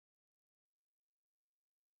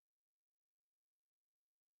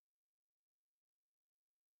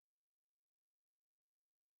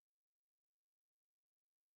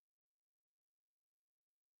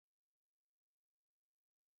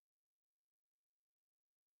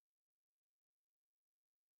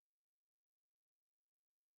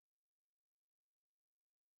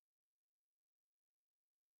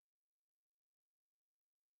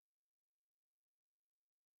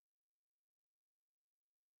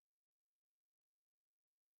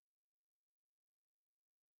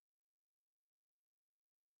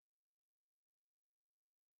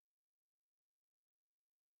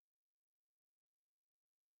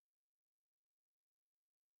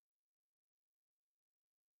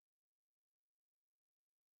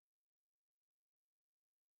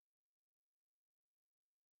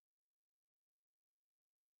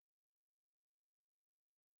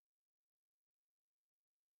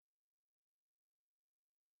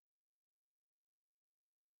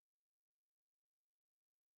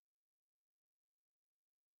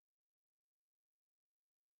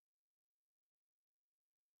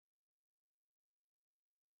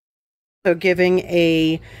So giving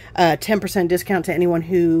a 10% discount to anyone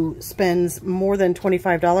who spends more than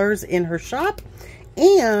 $25 in her shop.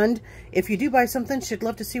 And if you do buy something, she'd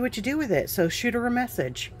love to see what you do with it. So shoot her a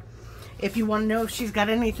message. If you want to know if she's got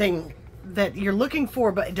anything that you're looking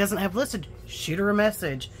for but it doesn't have listed, shoot her a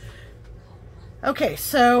message. Okay,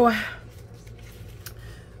 so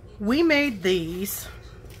we made these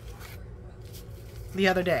the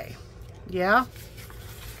other day. Yeah?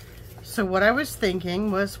 So what I was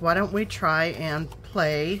thinking was, why don't we try and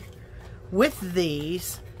play with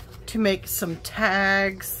these to make some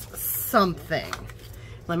tags, something.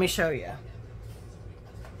 Let me show you.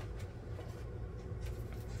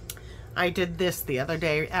 I did this the other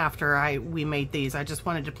day after we made these. I just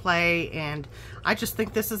wanted to play, and I just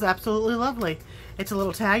think this is absolutely lovely. It's a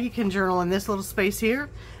little tag. You can journal in this little space here,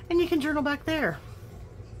 and you can journal back there.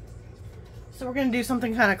 So we're going to do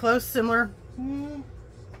something kind of close, similar.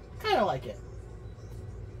 Kind of like it.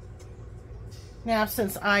 Now,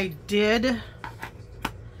 since I did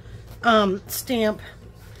stamp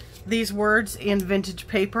these words in vintage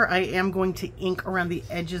paper, I am going to ink around the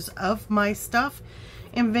edges of my stuff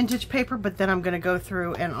in vintage paper, but then I'm going to go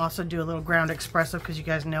through and also do a little ground espresso, because you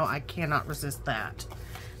guys know I cannot resist that.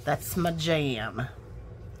 That's my jam.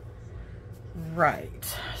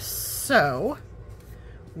 Right. So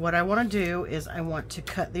what I want to do is I want to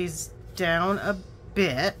cut these down a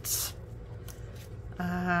bit.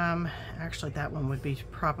 Actually, that one would be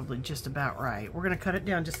probably just about right. We're going to cut it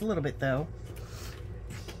down just a little bit though.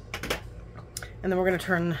 And then we're going to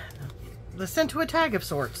turn this into a tag of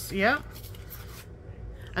sorts. Yeah.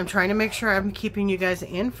 I'm trying to make sure I'm keeping you guys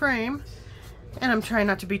in frame, and I'm trying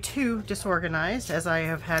not to be too disorganized, as I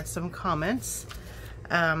have had some comments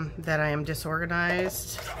that I am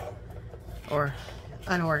disorganized or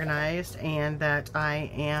unorganized, and that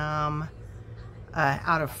I am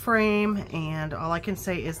out of frame. And all I can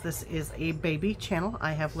say is this is a baby channel.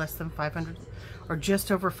 I have less than 500 or just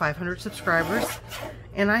over 500 subscribers,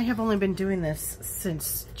 and I have only been doing this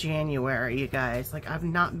since January, you guys. Like, I've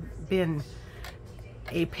not been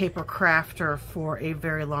a paper crafter for a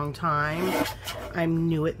very long time. I'm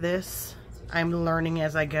new at this. I'm learning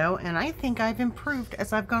as I go, and I think I've improved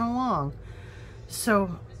as I've gone along.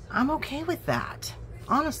 So I'm okay with that.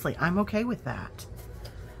 Honestly, I'm okay with that.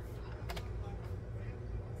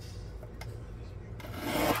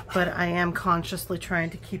 But I am consciously trying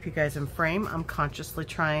to keep you guys in frame. I'm consciously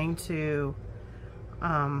trying to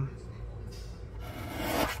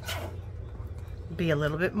be a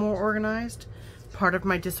little bit more organized. Part of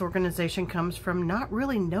my disorganization comes from not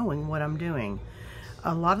really knowing what I'm doing.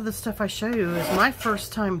 A lot of the stuff I show you is my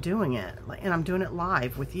first time doing it, and I'm doing it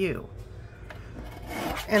live with you.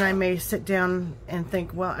 And I may sit down and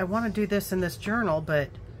think, well, I want to do this in this journal, but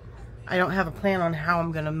I don't have a plan on how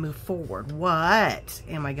I'm going to move forward. What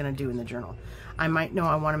am I going to do in the journal? I might know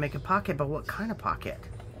I want to make a pocket, but what kind of pocket?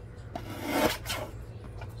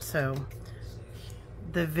 So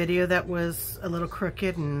the video that was a little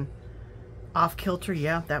crooked and off kilter,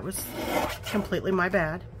 yeah, that was completely my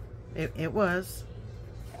bad. It was,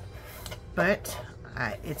 but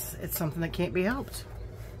it's something that can't be helped.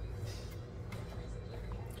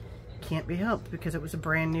 Can't be helped, because it was a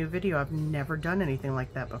brand new video. I've never done anything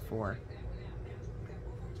like that before.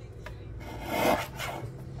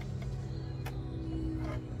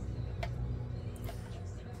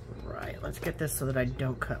 Right, let's get this so that I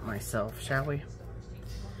don't cut myself, shall we?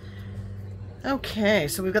 Okay,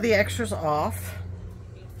 so we've got the extras off.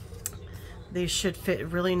 These should fit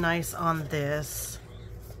really nice on this.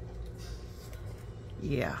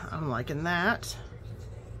 Yeah, I'm liking that.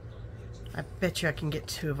 I bet you I can get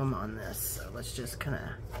 2 of them on this. So let's just kind of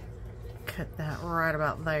cut that right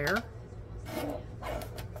about there.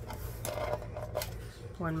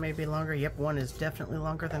 One may be longer. Yep, one is definitely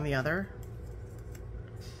longer than the other.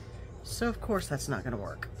 So of course that's not going to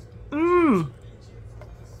work.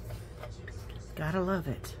 Gotta love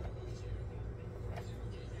it.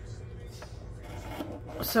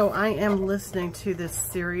 So I am listening to this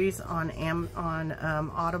series on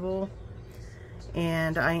Audible,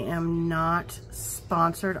 and I am not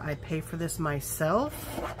sponsored. I pay for this myself.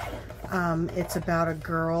 It's about a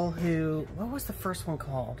girl who, what was the first one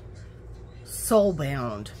called?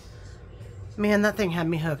 Soulbound. Man, that thing had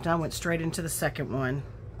me hooked. I went straight into the second one.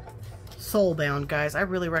 Soulbound, guys. I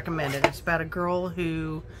really recommend it. It's about a girl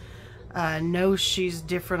who knows she's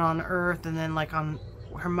different on Earth, and then like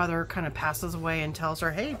her mother kind of passes away and tells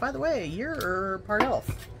her, hey, by the way, you're part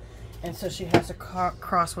elf. And so she has to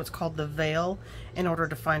cross what's called the veil in order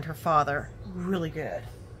to find her father. Really good.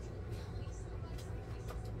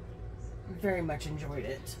 Very much enjoyed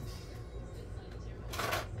it.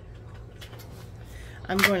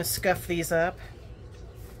 I'm going to scuff these up.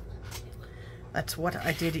 That's what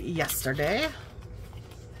I did yesterday.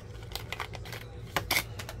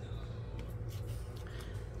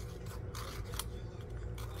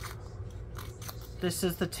 This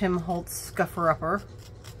is the Tim Holtz Scuffer Upper.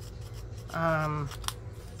 I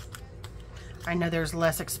know there's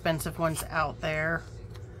less expensive ones out there.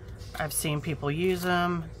 I've seen people use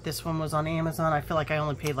them. This one was on Amazon. I feel like I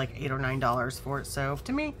only paid like $8 or $9 for it. So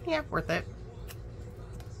to me, yeah, worth it.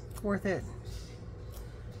 Worth it.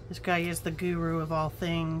 This guy is the guru of all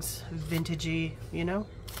things vintagey, you know?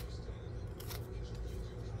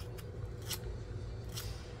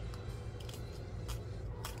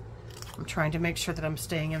 I'm trying to make sure that I'm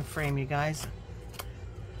staying in frame, you guys.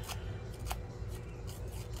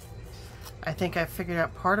 I think I figured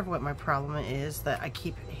out part of what my problem is, that I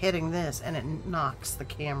keep hitting this and it knocks the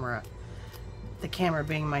camera. The camera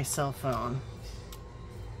being my cell phone.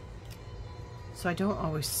 So I don't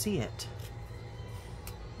always see it.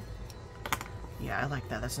 Yeah, I like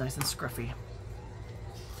that. That's nice and scruffy.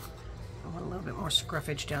 I want a little bit more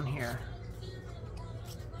scruffage down here.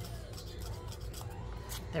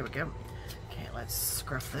 There we go. Okay, let's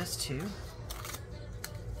scruff this too.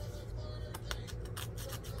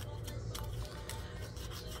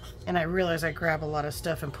 And I realize I grab a lot of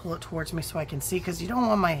stuff and pull it towards me so I can see, because you don't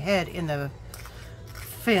want my head in the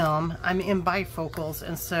film. I'm in bifocals,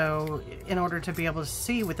 and so in order to be able to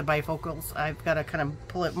see with the bifocals, I've got to kind of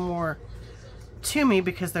pull it more to me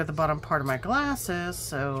because they're the bottom part of my glasses.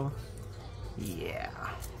 So yeah,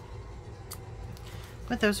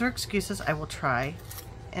 but those are excuses. I will try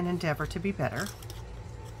and endeavor to be better.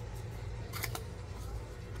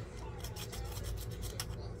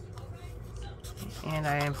 And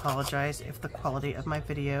I apologize if the quality of my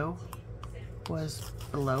video was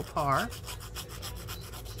below par.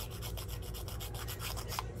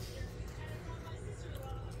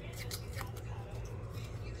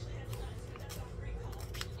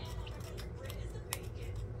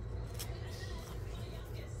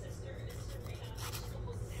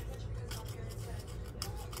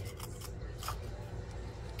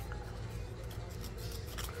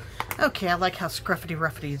 Okay, I like how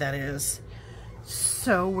scruffity-ruffity that is.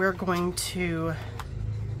 So we're going to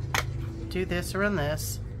do this around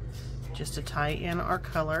this, just to tie in our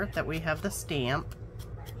color that we have the stamp.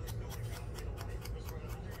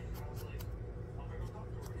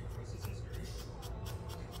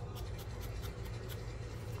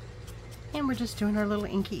 And we're just doing our little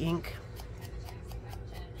inky ink.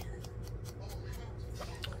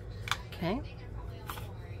 Okay.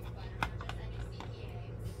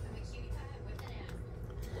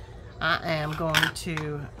 I am going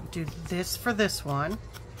to do this for this one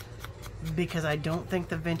because I don't think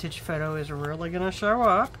the vintage photo is really going to show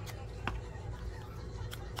up.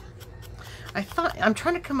 I'm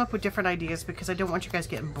trying to come up with different ideas because I don't want you guys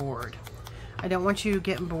getting bored. I don't want you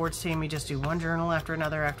getting bored seeing me just do one journal after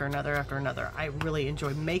another, after another, after another. I really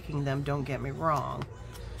enjoy making them, don't get me wrong.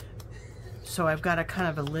 So I've got a kind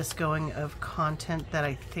of a list going of content that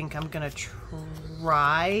I think I'm going to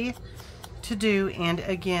try to do. And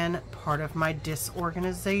again, part of my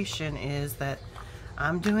disorganization is that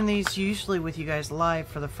I'm doing these usually with you guys live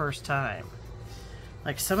for the first time.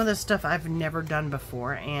 Like some of this stuff I've never done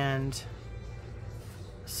before, and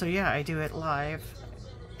so yeah, I do it live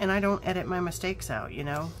and I don't edit my mistakes out, you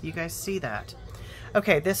know, you guys see that.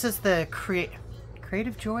 Okay, this is the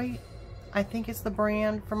Creative Joy, I think it's the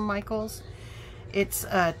brand from Michaels. It's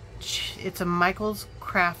a Michaels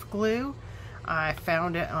craft glue. I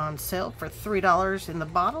found it on sale for $3 in the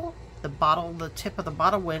bottle. The tip of the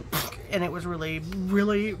bottle went and it was really,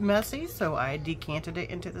 really messy, so I decanted it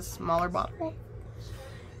into the smaller bottle.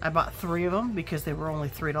 I bought 3 of them because they were only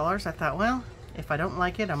 $3. I thought, well, if I don't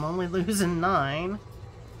like it, I'm only losing 9.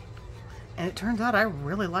 And it turns out I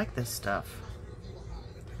really like this stuff.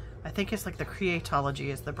 I think it's like the Creatology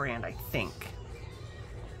is the brand, I think.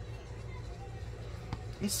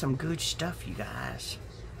 It's some good stuff, you guys.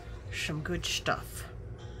 Some good stuff.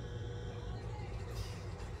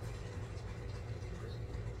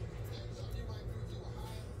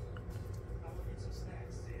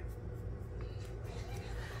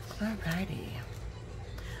 Alrighty.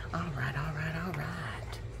 Alright, alright,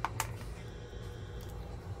 alright.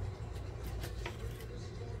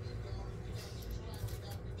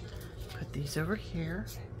 Put these over here.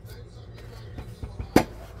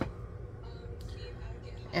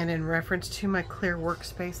 And in reference to my clear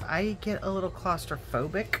workspace, I get a little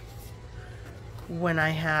claustrophobic when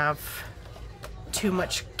I have too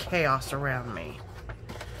much chaos around me.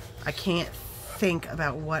 I can't think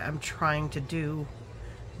about what I'm trying to do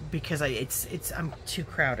because I'm too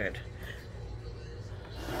crowded.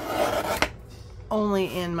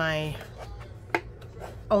 only in my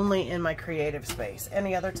creative space.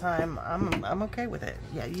 Any other time, I'm okay with it.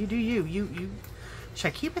 Yeah, you do you. You. Should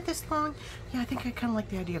I keep it this long? Yeah, I think I kind of like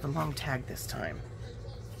the idea of a long tag this time.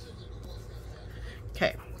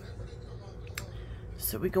 Okay.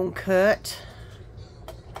 So we're gonna cut.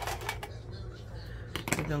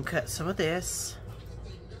 We're gonna cut some of this.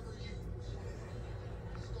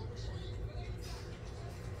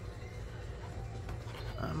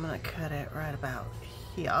 I'm gonna cut it right about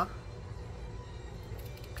here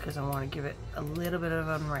because I want to give it a little bit of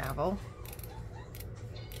unravel.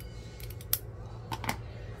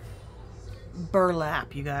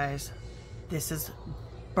 Burlap, you guys. This is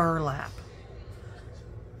burlap.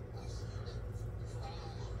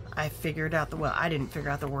 I figured out the, well, I didn't figure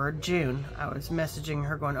out the word. June, I was messaging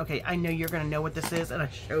her going, okay, I know you're going to know what this is, and I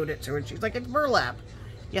showed it to her, and she's like, it's burlap.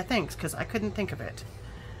 Yeah, thanks, because I couldn't think of it.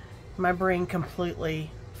 My brain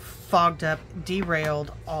completely fogged up,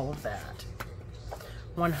 derailed, all of that.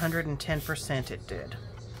 110% it did.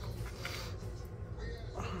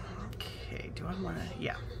 Okay, do I want to,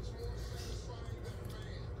 yeah.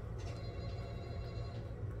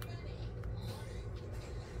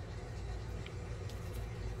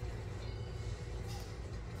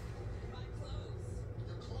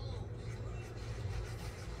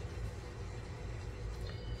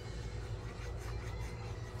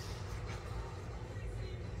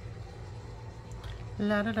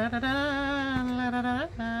 La da da da da, la da da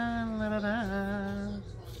da, la da da.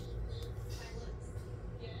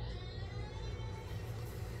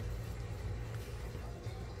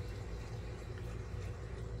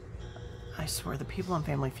 I swear the people on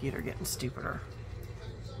Family Feud are getting stupider.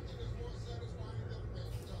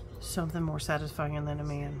 Something more satisfying than a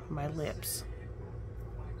man. My lips.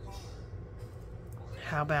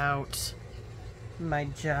 How about my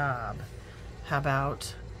job? How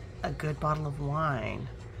about a good bottle of wine,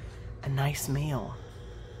 a nice meal,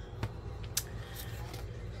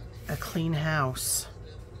 a clean house.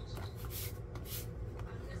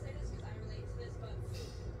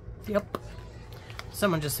 Yep.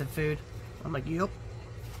 Someone just said food. I'm like, yep.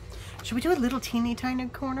 Should we do a little teeny tiny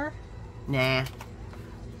corner? Nah.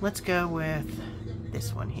 Let's go with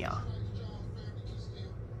this one here.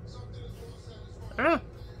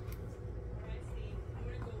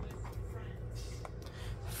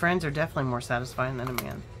 Friends are definitely more satisfying than a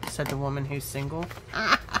man, said the woman who's single.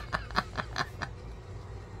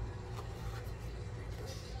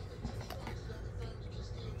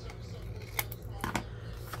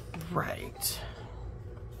 Right.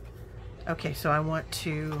 Okay, so I want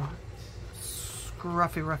to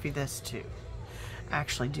scruffy this too.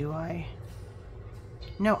 Actually, do I?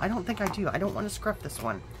 No, I don't think I do. I don't want to scruff this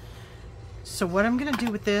one. So what I'm going to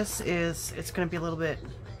do with this is, it's going to be a little bit,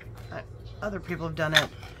 other people have done it,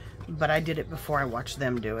 but I did it before I watched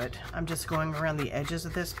them do it. I'm just going around the edges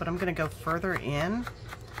of this, but I'm going to go further in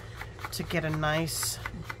to get a nice,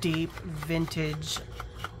 deep, vintage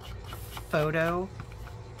photo.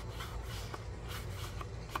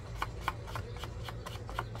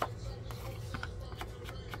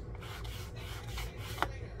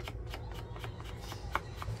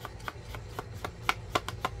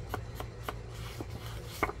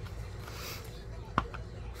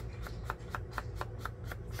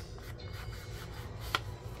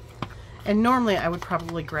 And normally I would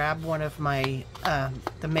probably grab one of my,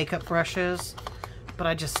 the makeup brushes, but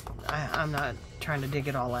I'm not trying to dig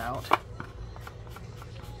it all out.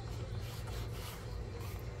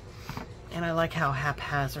 And I like how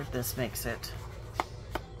haphazard this makes it.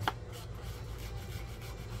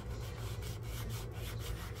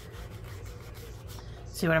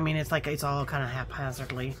 See what I mean? It's like, it's all kind of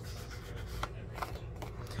haphazardly.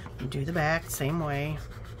 Do the back, same way.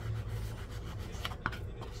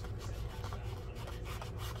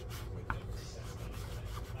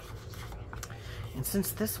 And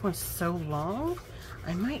since this one's so long,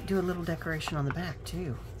 I might do a little decoration on the back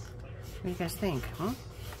too. What do you guys think? Huh?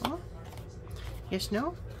 Huh? Yes,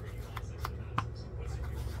 no?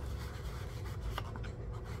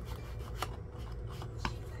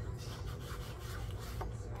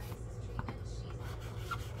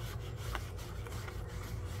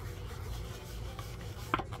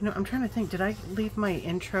 You know, I'm trying to think, did I leave my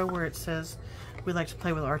intro where it says we like to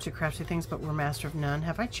play with artsy craftsy things, but we're master of none?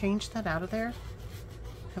 Have I changed that out of there?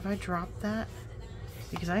 Have I dropped that?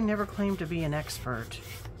 Because I never claimed to be an expert.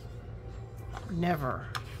 Never.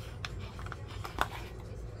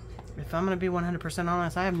 If I'm going to be 100%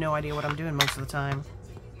 honest, I have no idea what I'm doing most of the time.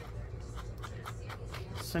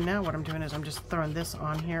 So now what I'm doing is I'm just throwing this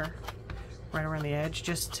on here, right around the edge,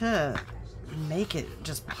 just to make it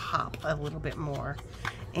just pop a little bit more.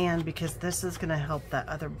 and because this is going to help that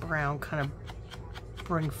other brown kind of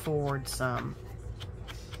bring forward some.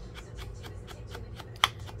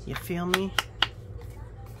 You feel me?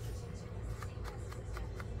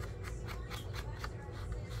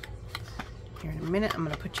 Here in a minute, I'm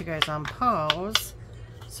going to put you guys on pause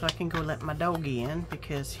so I can go let my doggy in,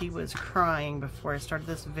 because he was crying before I started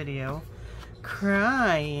this video.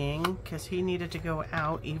 Crying because he needed to go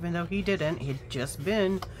out, even though he didn't. He'd just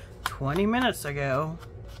been 20 minutes ago.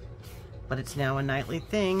 But it's now a nightly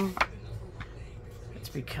thing. It's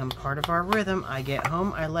become part of our rhythm. I get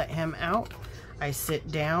home, I let him out, I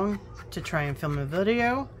sit down to try and film a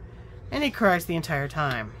video, and he cries the entire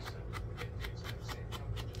time.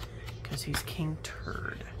 Because he's King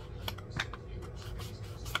Turd.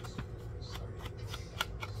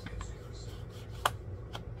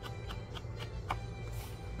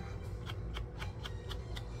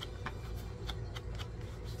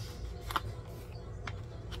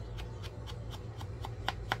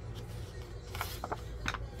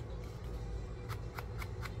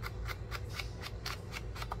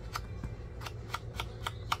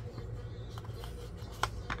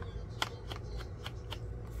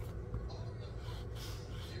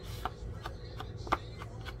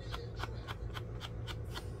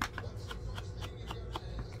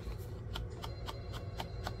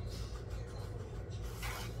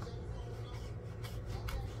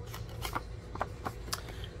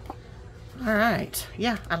 All right,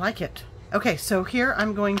 yeah, I like it. Okay, so here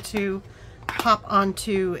I'm going to pop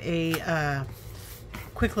onto a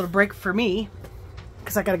quick little break for me,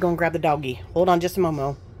 because I gotta go and grab the doggy. Hold on just a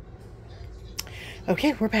moment.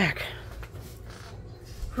 Okay, we're back.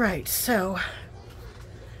 Right, so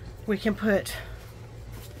we can put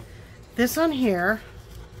this on here,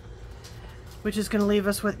 which is gonna leave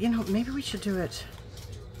us with, you know, maybe we should do it.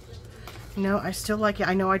 No, I still like it.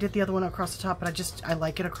 I know I did the other one across the top, but I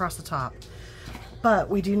like it across the top. But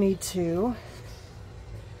we do need to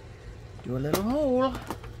do a little hole.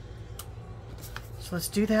 So let's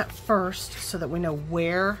do that first so that we know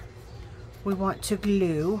where we want to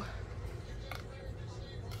glue.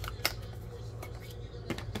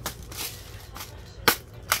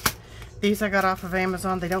 These I got off of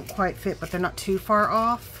Amazon. They don't quite fit, but they're not too far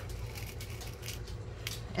off.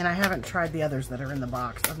 And I haven't tried the others that are in the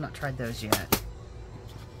box. I've not tried those yet.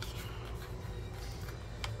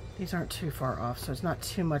 These aren't too far off, so it's not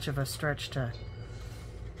too much of a stretch to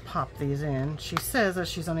pop these in. She says that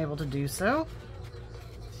she's unable to do so.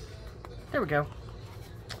 There we go.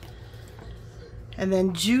 And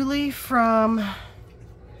then Julie from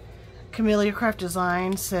Camellia Craft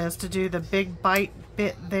Design says to do the big bite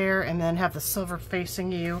bit there and then have the silver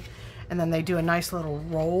facing you, and then they do a nice little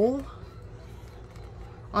roll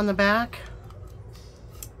on the back.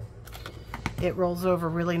 It rolls over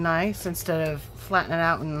really nice instead of flattening it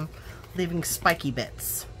out and leaving spiky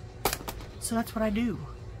bits. So that's what I do.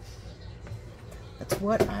 That's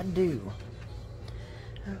what I do.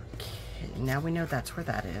 Okay, now we know that's where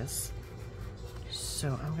that is.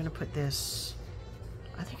 So I'm gonna put this,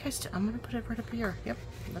 I think I'm gonna put it right up here. Yep,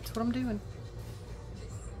 that's what I'm doing.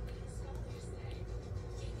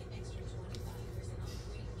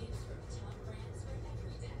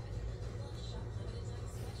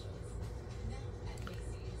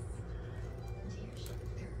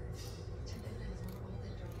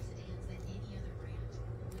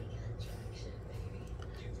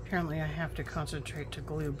 Apparently I have to concentrate to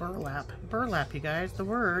glue burlap. Burlap, you guys, the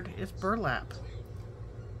word is burlap.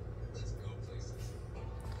 I'm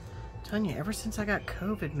telling you, ever since I got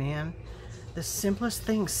COVID, man, the simplest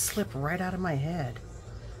things slip right out of my head.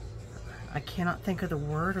 I cannot think of the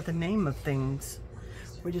word or the name of things.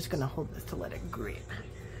 We're just gonna hold this to let it grip.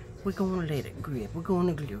 We're gonna let it grip. We're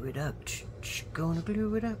gonna glue it up. Gonna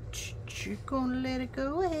glue it up. Gonna let it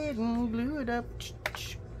go ahead and glue it up.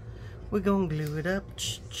 We're gonna glue it up.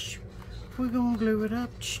 We're gonna glue it up.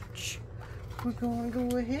 We're gonna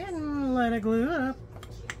go ahead and let it glue it up.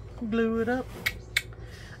 Glue it up.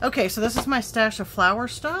 Okay, so this is my stash of flower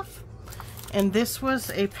stuff. And this was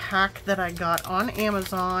a pack that I got on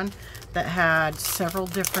Amazon that had several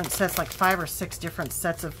different sets, like 5 or 6 different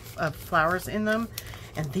sets of flowers in them.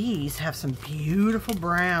 And these have some beautiful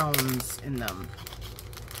browns in them.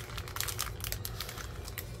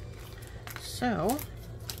 So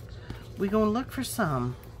we're gonna look for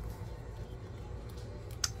some.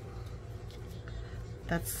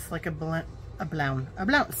 That's like a blown.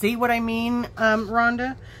 See what I mean,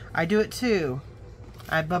 Rhonda? I do it too.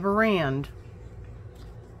 I Bubba Rand.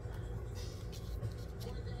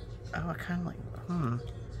 Oh, I kind of like,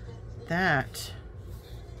 that.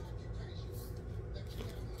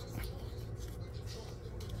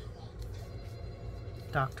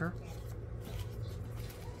 Doctor.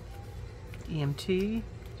 EMT.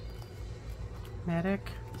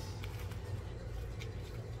 Medic.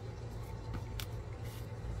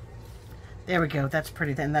 There we go. That's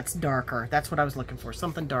pretty thin. That's darker. That's what I was looking for.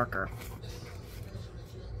 Something darker.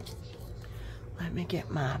 Let me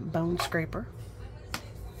get my bone scraper.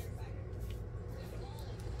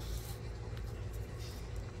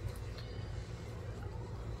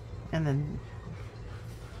 And then,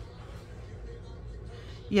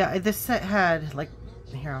 yeah, this set had, like,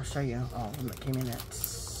 here, I'll show you all of them that came in it.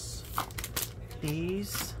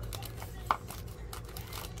 These,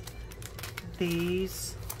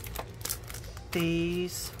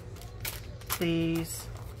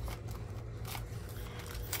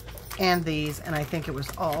 and these, and I think it was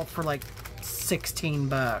all for like 16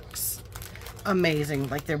 bucks. Amazing.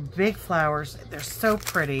 Like, they're big flowers. They're so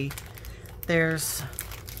pretty. There's,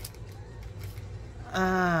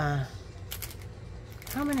 how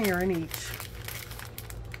many are in each?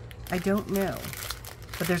 I don't know,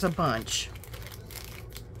 but there's a bunch.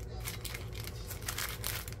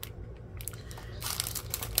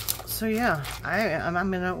 So yeah,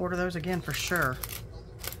 I'm gonna order those again for sure.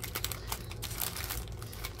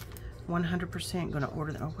 100% gonna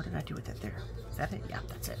order them. Oh, what did I do with it there? Is that it? Yeah,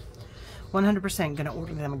 that's it. 100% gonna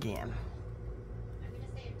order them again.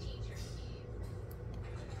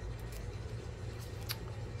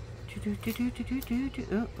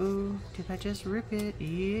 Uh-oh, did I just rip it?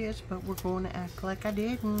 Yes, but we're going to act like I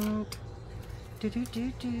didn't. We're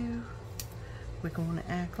going to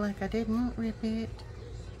act like I didn't rip it.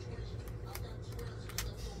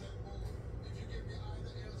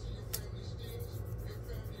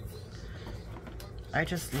 I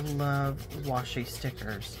just love washi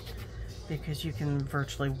stickers because you can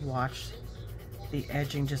virtually watch the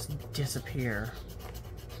edging just disappear.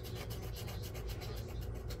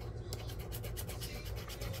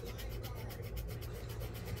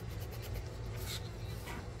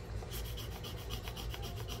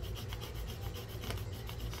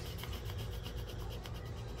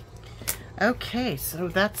 Okay, so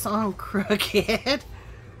that's on crooked.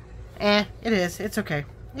 It is. It's okay.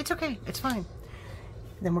 It's okay. It's fine.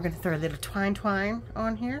 Then we're going to throw a little twine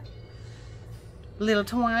on here. Little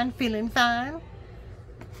twine, feeling fine.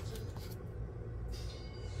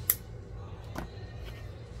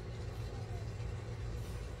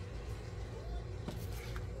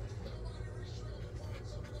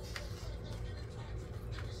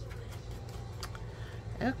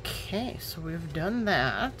 Okay, so we've done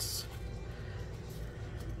that.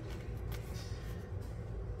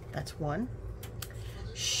 That's one.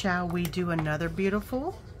 Shall we do another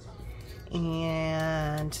beautiful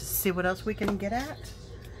and see what else we can get at?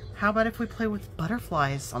 How about if we play with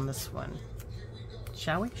butterflies on this one?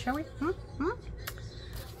 Shall we? Shall we?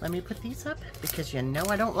 Let me put these up because you know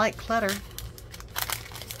I don't like clutter.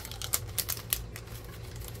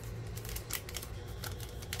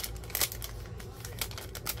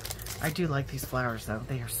 I do like these flowers though.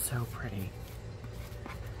 They are so pretty.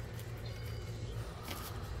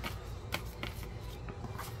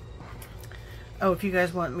 Oh, if you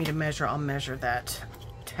guys want me to measure, I'll measure that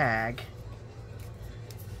tag.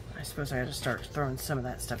 I suppose I had to start throwing some of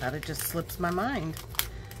that stuff out. It just slips my mind.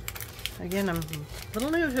 Again, I'm a little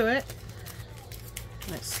new to it.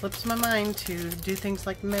 And it slips my mind to do things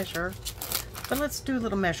like measure. But let's do a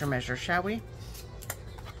little measure, shall we?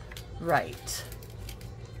 Right.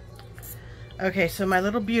 Okay, so my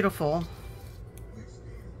little beautiful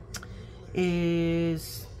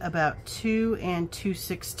is about 2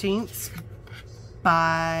 2/16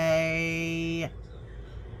 by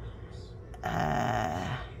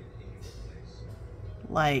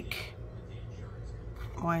like,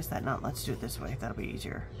 why is that not? Let's do it this way. That'll be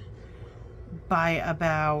easier. By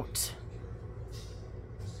about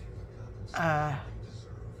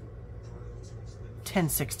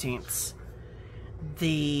 10/16.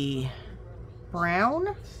 The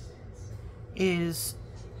brown is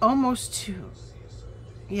almost 2.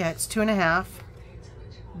 Yeah, it's 2.5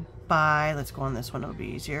 by, let's go on this one, it'll be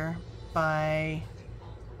easier, by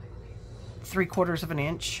 3/4 of an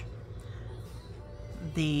inch.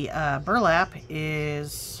 The burlap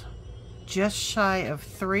is just shy of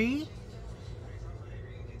 3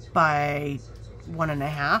 by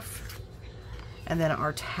 1.5. And then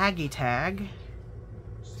our taggy tag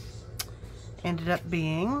ended up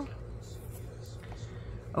being,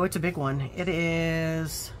 oh, it's a big one. It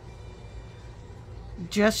is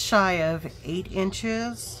just shy of 8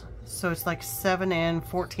 inches. So it's like 7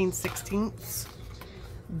 14/16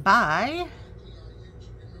 by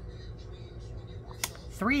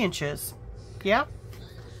 3 inches. Yeah.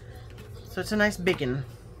 So it's a nice big one.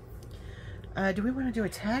 Do we want to do a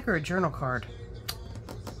tag or a journal card?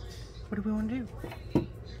 What do we want to do?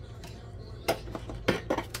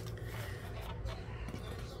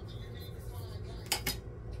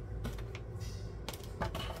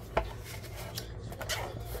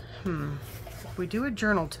 If we do a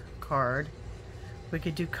journal card, we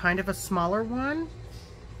could do kind of a smaller one.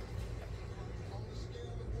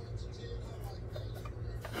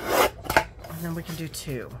 And then we can do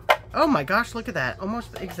 2. Oh my gosh, look at that.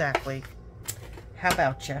 Almost exactly. How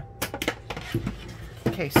about you?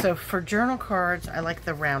 Okay, so for journal cards, I like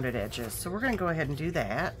the rounded edges. So we're going to go ahead and do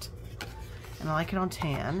that. And I like it on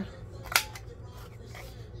tan.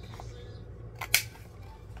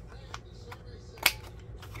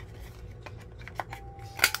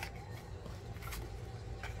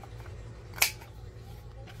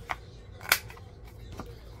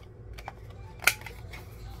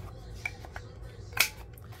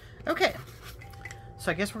 Okay,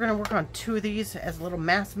 so I guess we're going to work on 2 of these as a little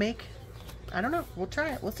mass make. I don't know. We'll try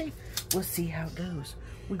it. We'll see. We'll see how it goes.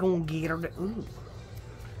 We're going to get her to... Ooh.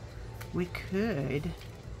 We could...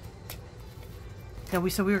 Now, we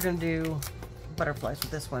said we were going to do butterflies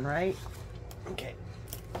with this one, right? Okay.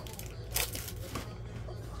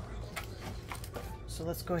 So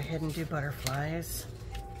let's go ahead and do butterflies.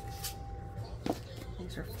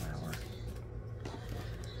 These are flower.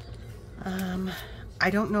 I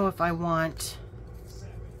don't know if I want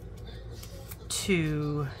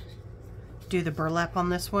to do the burlap on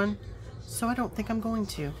this one, so I don't think I'm going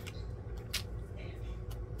to.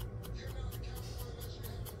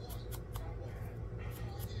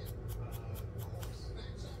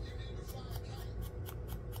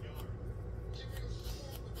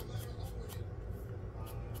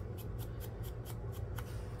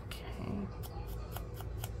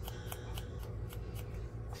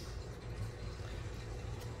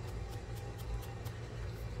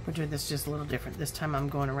 We're doing this just a little different. This time I'm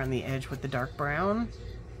going around the edge with the dark brown.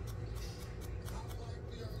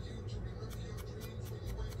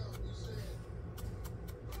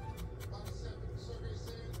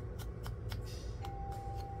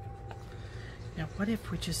 Now what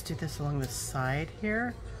if we just do this along the side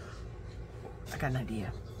here? I got an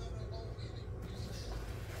idea.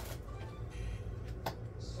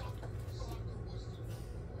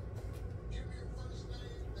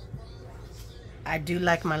 I do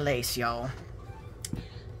like my lace, y'all.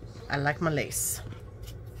 I like my lace.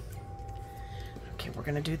 Okay, we're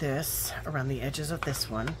gonna do this around the edges of this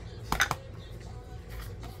one.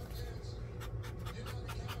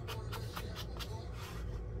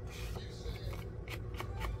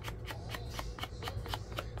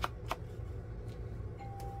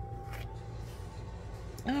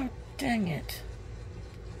 Oh, dang it.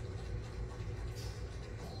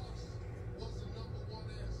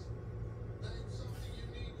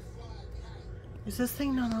 Is this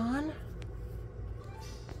thing not on?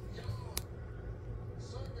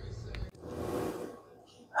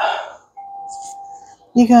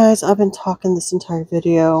 You guys, I've been talking this entire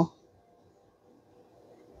video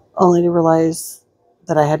only to realize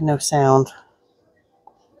that I had no sound.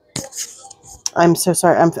 I'm so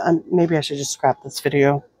sorry. Maybe I should just scrap this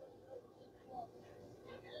video.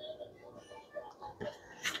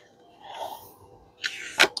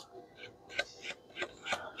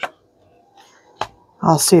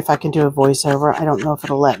 I'll see if I can do a voiceover. I don't know if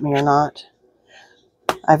it'll let me or not.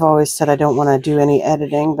 I've always said I don't want to do any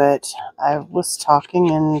editing, but I was talking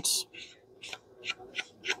and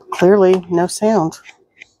clearly no sound.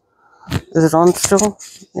 Is it on still?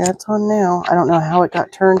 Yeah, it's on now. I don't know how it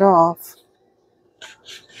got turned off.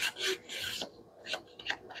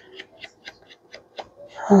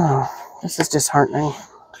 Oh, this is disheartening.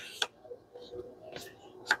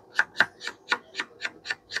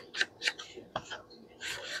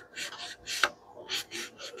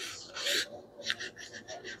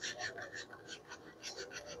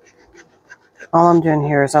 All I'm doing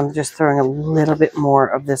here is I'm just throwing a little bit more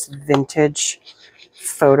of this vintage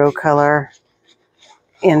photo color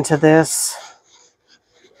into this.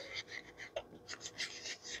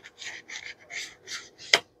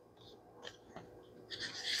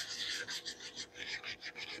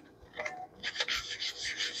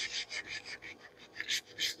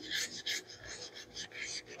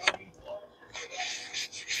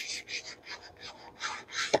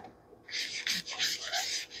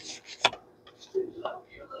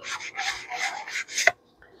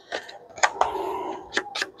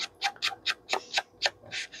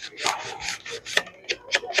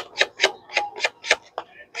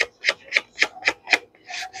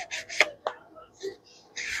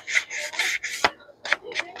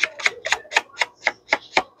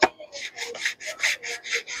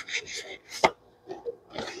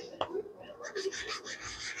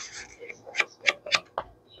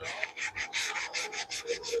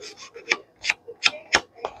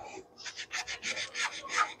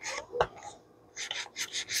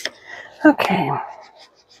 Okay.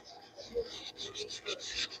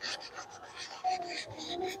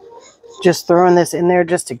 Just throwing this in there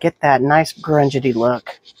just to get that nice grungy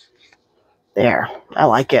look. There. I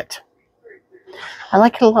like it. I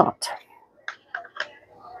like it a lot.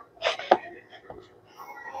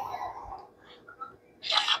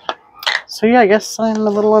 So yeah, I guess I'm a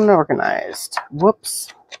little unorganized.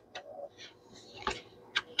 Whoops.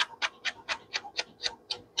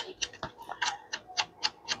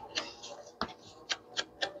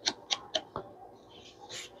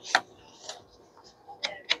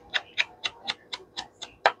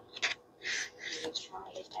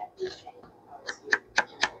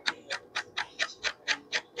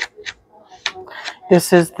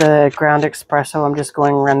 This is the ground espresso. I'm just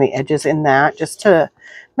going around the edges in that just to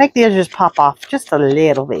make the edges pop off just a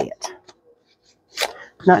little bit.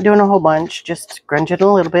 Not doing a whole bunch, just grunge it a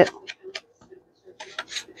little bit.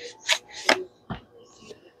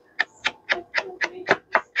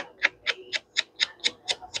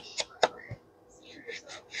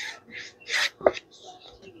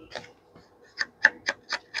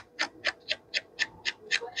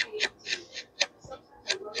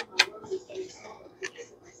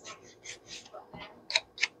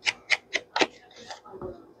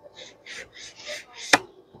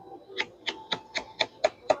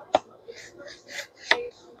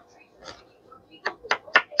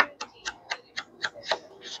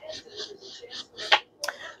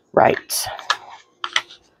 Right.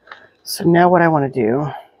 So now what I want to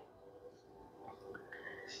do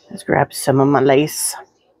is grab some of my lace.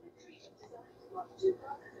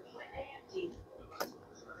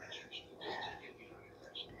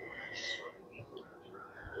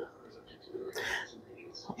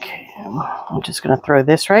 Okay, I'm just going to throw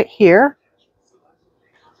this right here.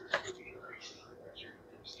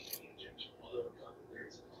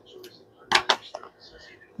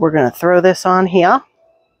 We're going to throw this on here.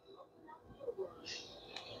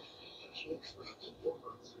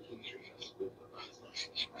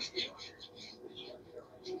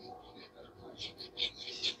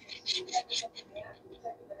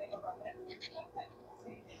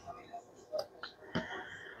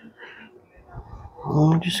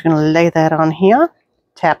 I'm just going to lay that on here.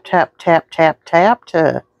 Tap, tap, tap, tap, tap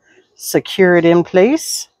to secure it in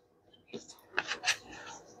place.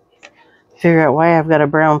 Figure out why I've got a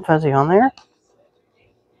brown fuzzy on there.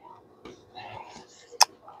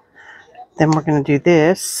 Then we're going to do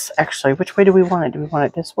this. Actually, which way do we want it? Do we want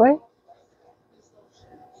it this way?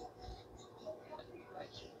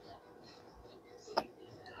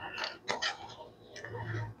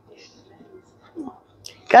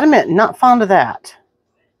 Gotta admit, not fond of that.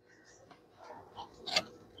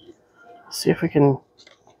 See if we can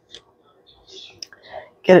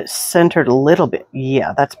get it centered a little bit.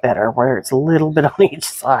 Yeah, that's better, where it's a little bit on each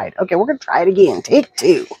side. Okay, we're going to try it again. Take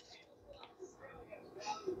two.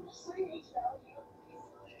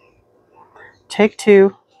 Take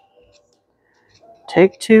two.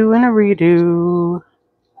 Take two and a redo.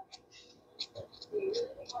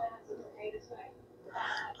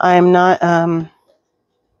 I'm not,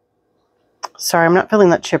 sorry, I'm not feeling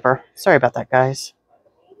that chipper. Sorry about that, guys.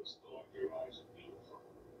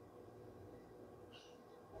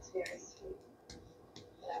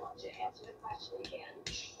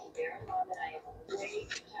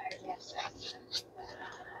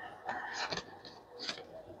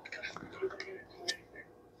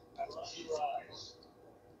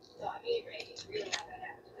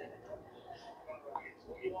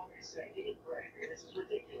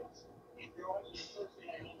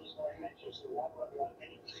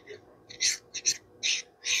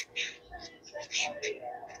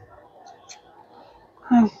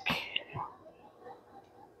 Okay.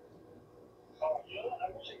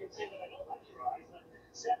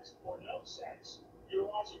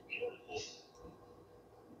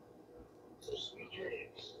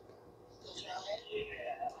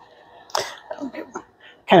 Okay.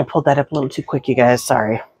 Kind of pulled that up a little too quick, you guys.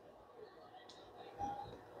 Sorry.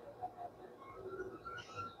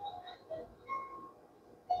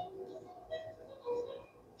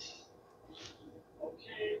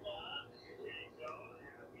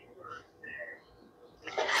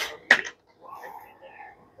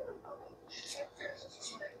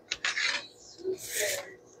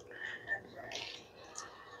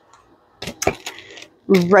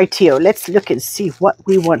 Rightio, let's look and see what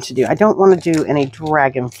we want to do. I don't want to do any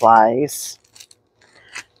dragonflies.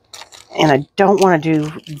 And I don't want to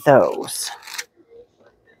do those.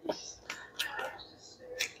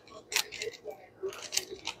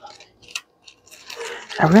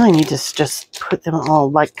 I really need to just put them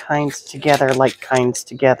all like kinds together,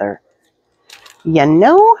 You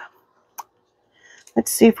know?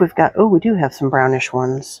 Let's see if we've got, oh, we do have some brownish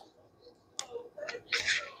ones.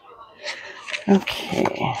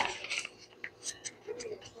 Okay.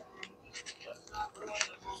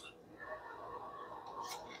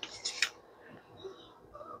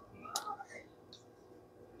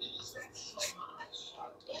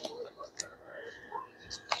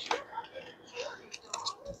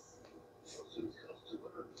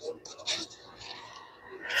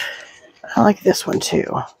 I like this one too.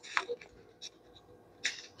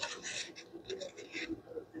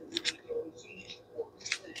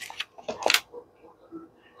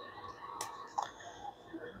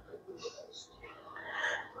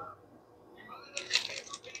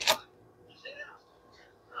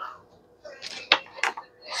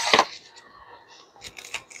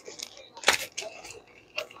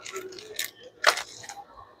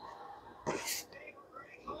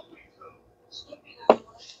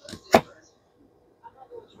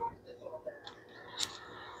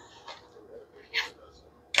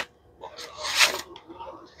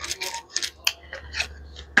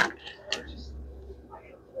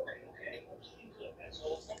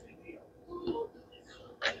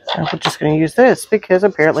 I'm just going to use this because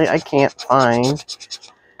apparently I can't find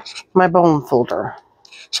my bone folder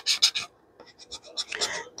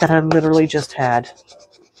that I literally just had.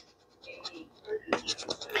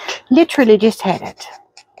 Literally just had it.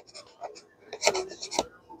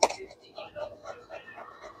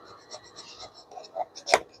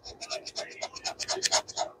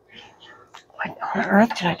 What on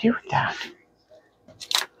earth did I do with that?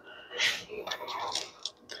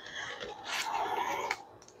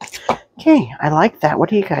 Okay, I like that. What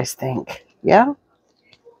do you guys think? Yeah?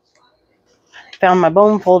 Found my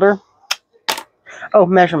bone folder. Oh,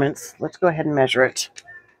 measurements. Let's go ahead and measure it.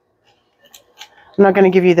 I'm not going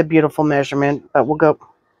to give you the beautiful measurement, but we'll go.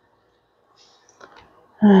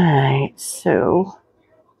 Alright, so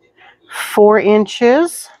 4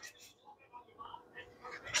 inches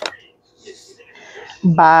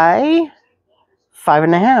by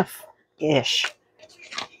 5.5-ish.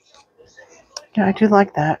 Yeah, I do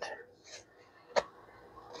like that.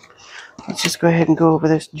 Let's just go ahead and go over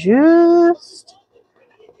this just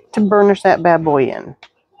to burnish that bad boy in.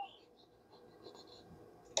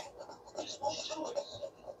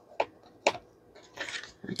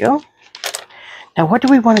 There we go. Now, what do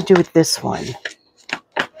we want to do with this one?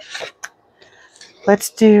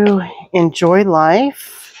 Let's do enjoy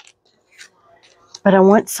life, but I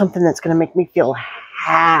want something that's going to make me feel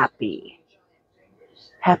happy.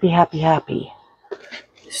 Happy, happy, happy.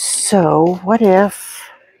 So, what if,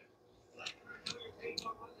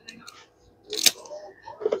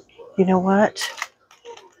 you know what?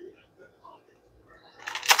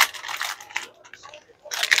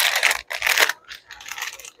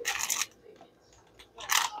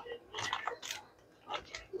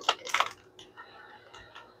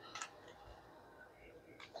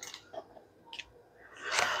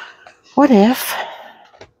 What if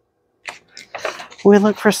we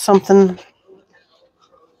look for something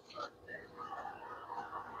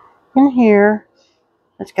in here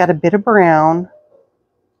that's got a bit of brown?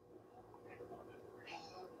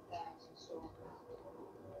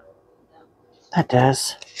 That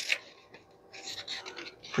does.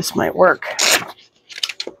 This might work.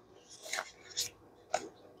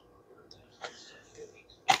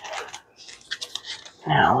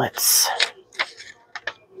 Now let's...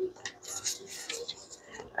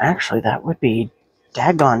 Actually, that would be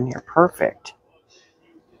daggone near perfect.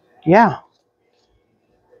 Yeah.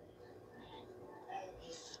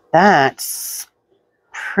 That's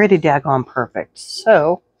pretty daggone perfect.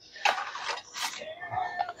 So,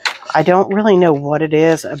 I don't really know what it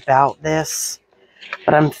is about this,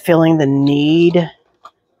 but I'm feeling the need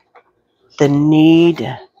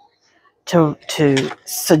to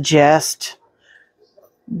suggest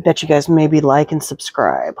that you guys maybe like and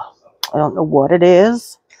subscribe. I don't know what it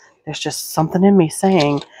is. There's just something in me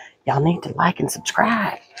saying, y'all need to like and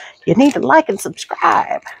subscribe. You need to like and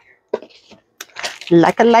subscribe.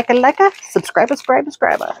 Like a, subscribe.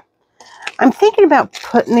 I'm thinking about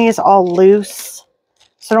putting these all loose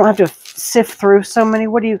so I don't have to sift through so many.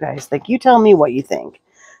 What do you guys think? You tell me what you think.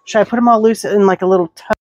 Should I put them all loose in like a little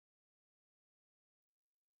tub?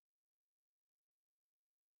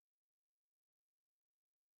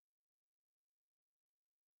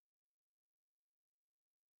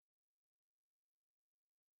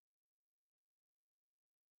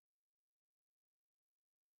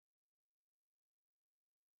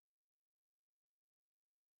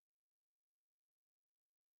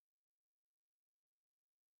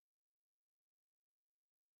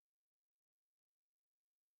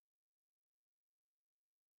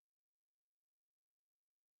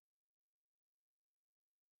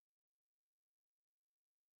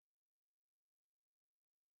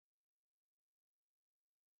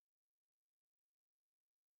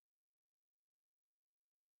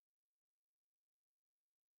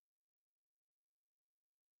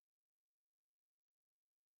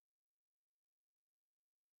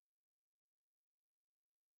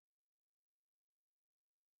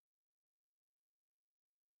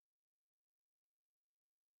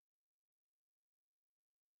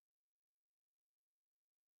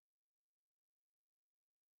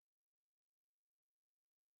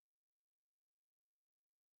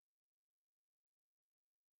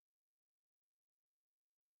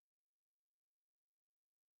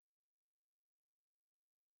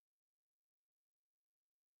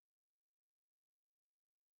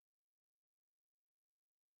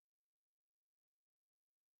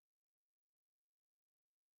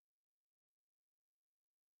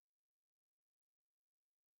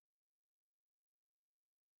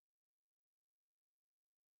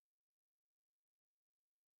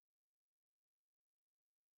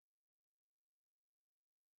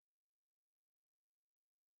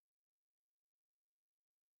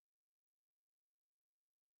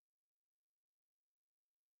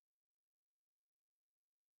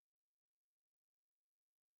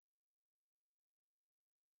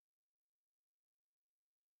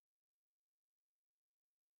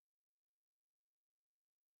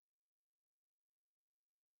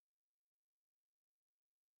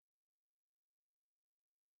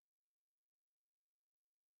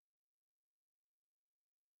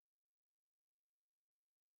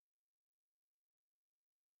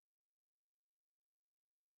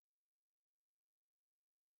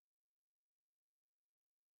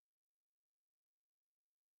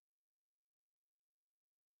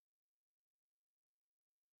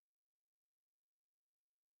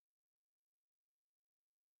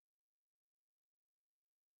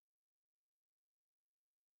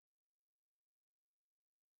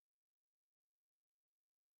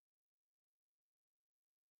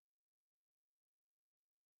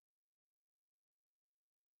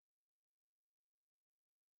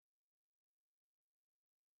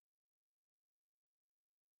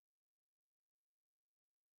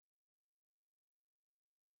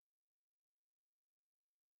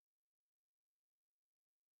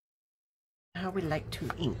 how we like to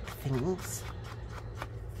ink things.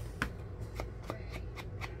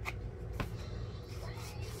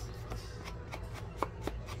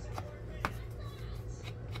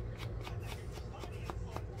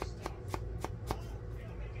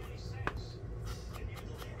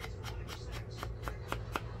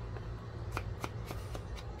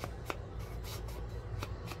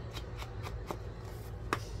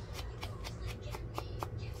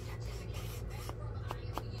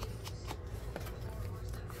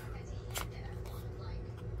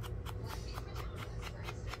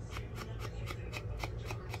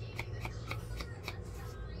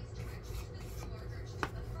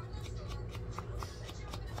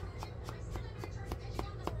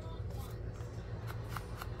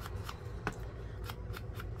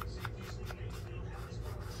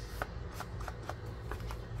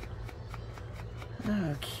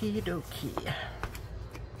 Okie dokie.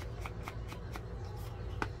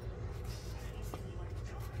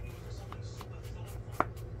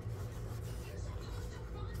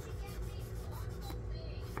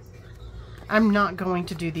 I'm not going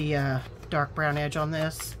to do the dark brown edge on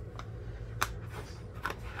this.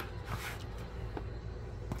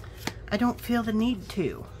 I don't feel the need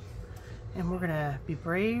to. And we're gonna be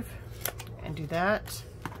brave and do that.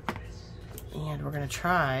 And we're gonna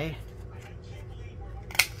try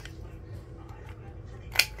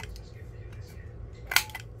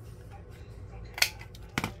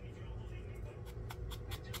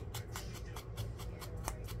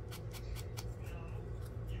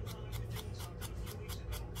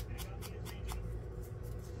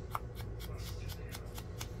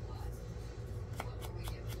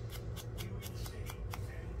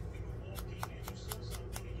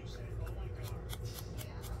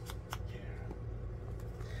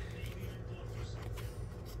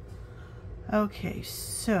okay,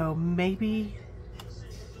 so maybe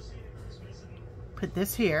put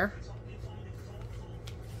this here.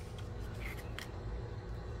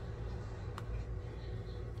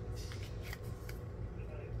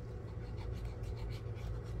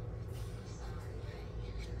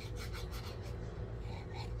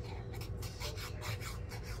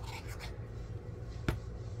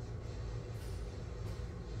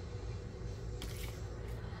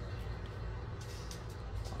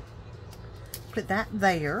 Put that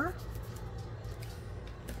there.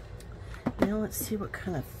 Now let's see what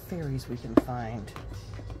kind of fairies we can find.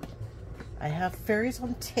 I have fairies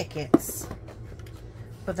on tickets,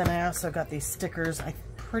 but then I also got these stickers. I'm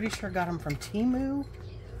pretty sure I got them from Temu.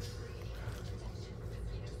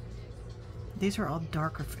 These are all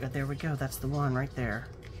darker. There we go. That's the one right there.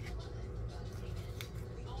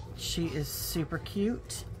 She is super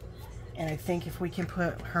cute. And I think if we can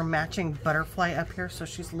put her matching butterfly up here so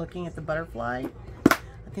she's looking at the butterfly,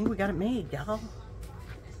 I think we got it made, y'all.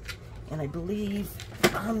 And I believe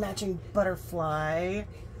our matching butterfly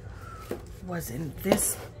was in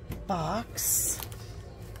this box.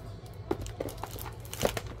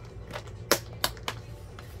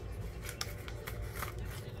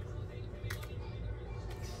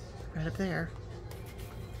 Right up there.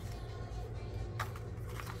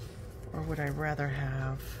 Or would I rather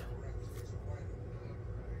have...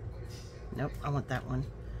 Nope, I want that one.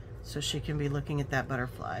 So she can be looking at that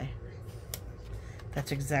butterfly.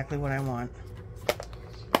 That's exactly what I want.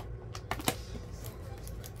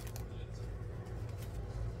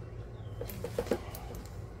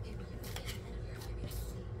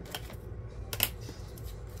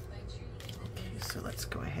 Okay, so let's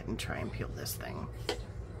go ahead and try and peel this thing.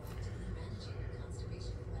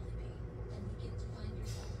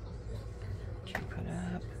 Keep it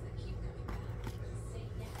up.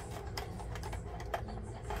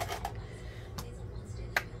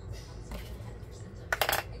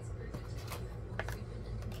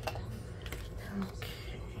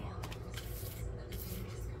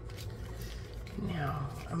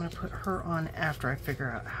 I'm going to put her on after I figure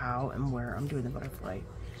out how and where I'm doing the butterfly.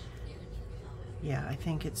 Yeah, I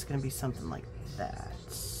think it's going to be something like that.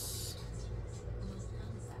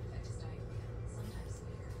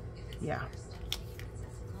 Yeah.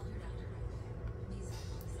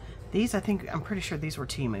 These, I'm pretty sure these were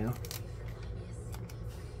Temu.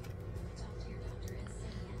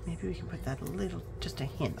 Maybe we can put that a little, just a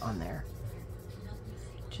hint on there.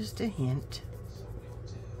 Just a hint.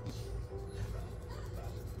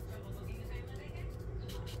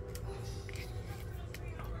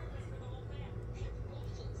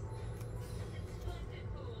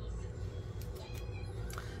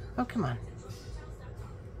 Oh, come on.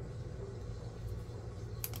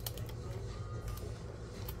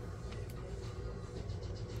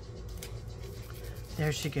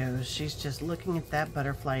 There she goes. She's just looking at that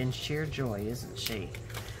butterfly in sheer joy, isn't she?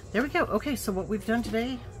 There we go. Okay, so what we've done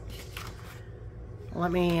today,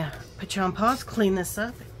 let me put you on pause, clean this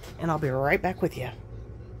up, and I'll be right back with you.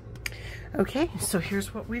 Okay, so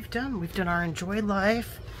here's what we've done. We've done our Enjoy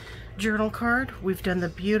Life journal card. We've done the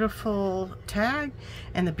beautiful tag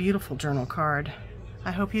and the beautiful journal card. I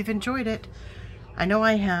hope you've enjoyed it. I know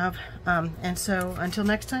I have. And so until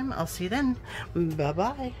next time, I'll see you then.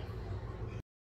 Bye-bye.